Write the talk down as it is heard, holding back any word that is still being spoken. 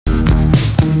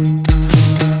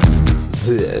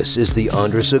This is the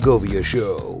TheAndresSegovia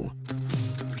Show.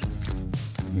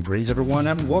 Greetings everyone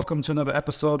and welcome to another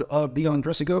episode of the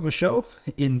TheAndresSegovia Show.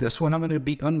 In this one I'm going to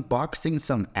be unboxing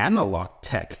some analog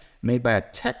tech made by a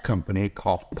tech company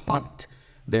called Punkt.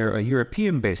 They're a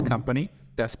European-based company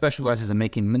that specializes in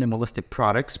making minimalistic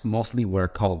products, mostly what are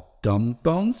called dumb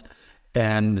phones.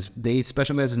 And they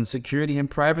specialize in security and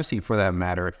privacy for that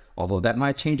matter, although that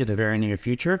might change in the very near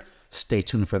future. Stay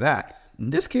tuned for that. In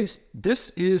this case,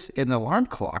 this is an alarm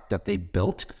clock that they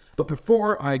built. But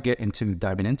before I get into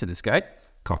diving into this guy,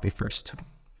 coffee first.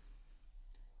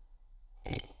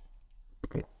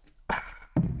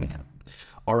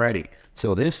 Alrighty,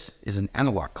 so this is an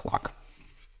analog clock.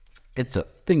 It's a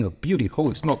thing of beauty,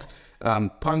 holy smokes.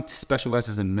 Punkt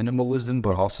specializes in minimalism,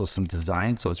 but also some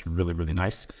design, so it's really, really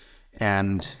nice.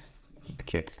 And,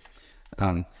 okay,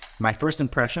 my first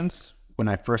impressions when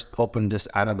I first opened this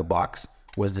out of the box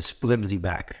was this flimsy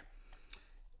back.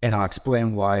 And I'll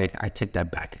explain why I take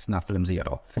that back. It's not flimsy at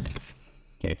all.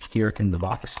 Okay, here in the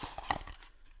box,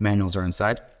 manuals are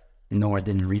inside. No, I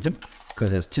didn't read them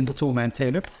because as Tyndall Tool Man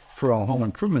Taylor for All Home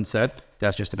Improvement said,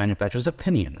 that's just the manufacturer's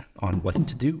opinion on what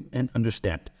to do and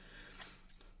understand.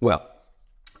 Well,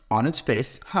 on its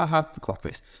face, haha, clock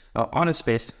face. On its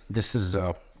face, this is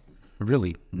a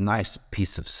really nice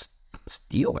piece of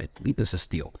steel. I believe this is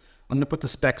steel. I'm going to put the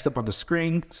specs up on the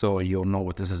screen so you'll know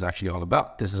what this is actually all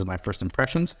about. This is my first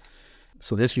impressions.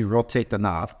 So this, you rotate the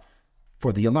knob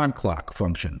for the alarm clock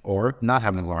function or not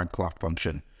having an alarm clock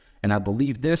function. And I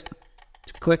believe this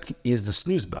to click is the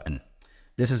snooze button.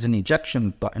 This is an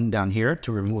ejection button down here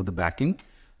to remove the backing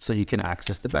so you can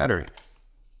access the battery.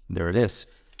 There it is.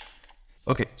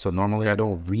 Okay, so normally I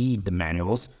don't read the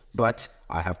manuals, but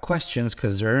I have questions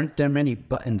because there aren't that many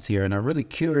buttons here and I'm really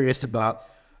curious about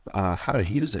how to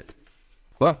use it.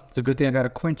 Well, it's a good thing I got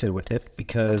acquainted with it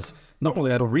because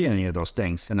normally I don't read any of those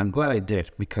things, and I'm glad I did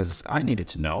because I needed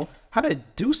to know how to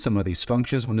do some of these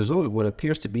functions when there's only what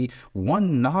appears to be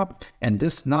one knob, and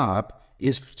this knob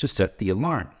is to set the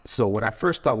alarm. So what I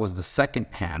first thought was the second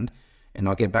hand, and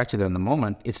I'll get back to that in a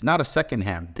moment, it's not a second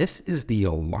hand. This is the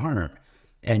alarm,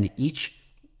 and each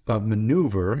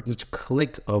maneuver, each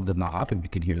click of the knob, if you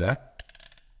can hear that,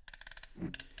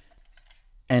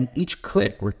 and each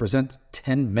click represents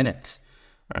 10 minutes.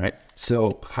 All right,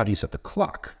 so how do you set the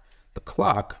clock? The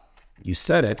clock, you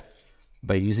set it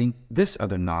by using this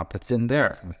other knob that's in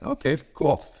there. Okay,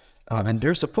 cool. And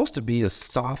there's supposed to be a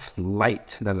soft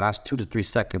light that lasts 2 to 3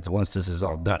 seconds once this is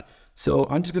all done. So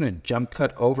I'm just gonna jump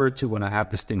cut over to when I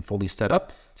have this thing fully set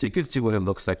up so you can see what it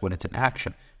looks like when it's in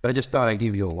action. But I just thought I'd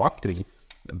give you a walkthrough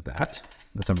of that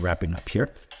as I'm wrapping up here.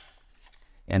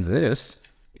 And this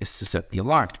is to set the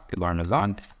alarm. The alarm is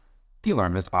on, the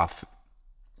alarm is off.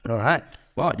 All right.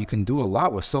 Wow, you can do a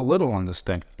lot with so little on this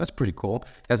thing. That's pretty cool.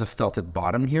 It has a felted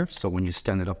bottom here, so when you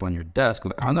stand it up on your desk,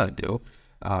 like I'm gonna do,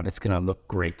 it's gonna look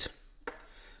great.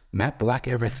 Matte black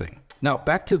everything. Now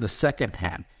back to the second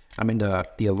hand. I mean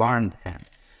the alarm hand.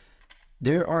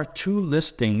 There are two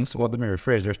listings. Well, let me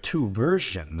rephrase. There's two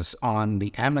versions on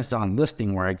the Amazon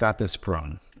listing where I got this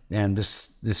from, and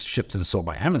this ships and sold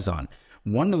by Amazon.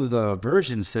 One of the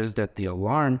versions says that the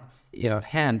alarm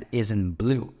hand is in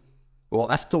blue. Well,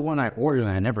 that's the one I ordered and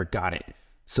I never got it.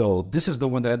 So this is the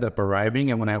one that ended up arriving.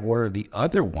 And when I ordered the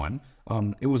other one,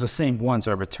 it was the same one.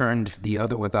 So I returned the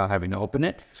other without having to open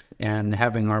it. And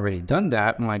having already done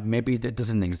that, I'm like, maybe that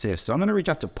doesn't exist. So I'm going to reach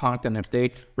out to Punkt. And if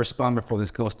they respond before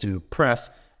this goes to press,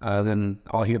 then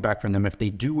I'll hear back from them if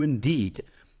they do indeed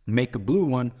make a blue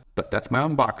one. But that's my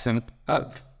unboxing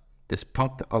of this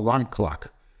Punkt alarm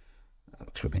clock. That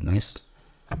looks really nice.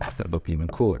 That look even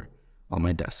cooler on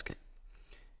my desk.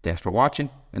 Thanks for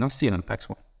watching, and I'll see you in the next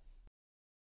one.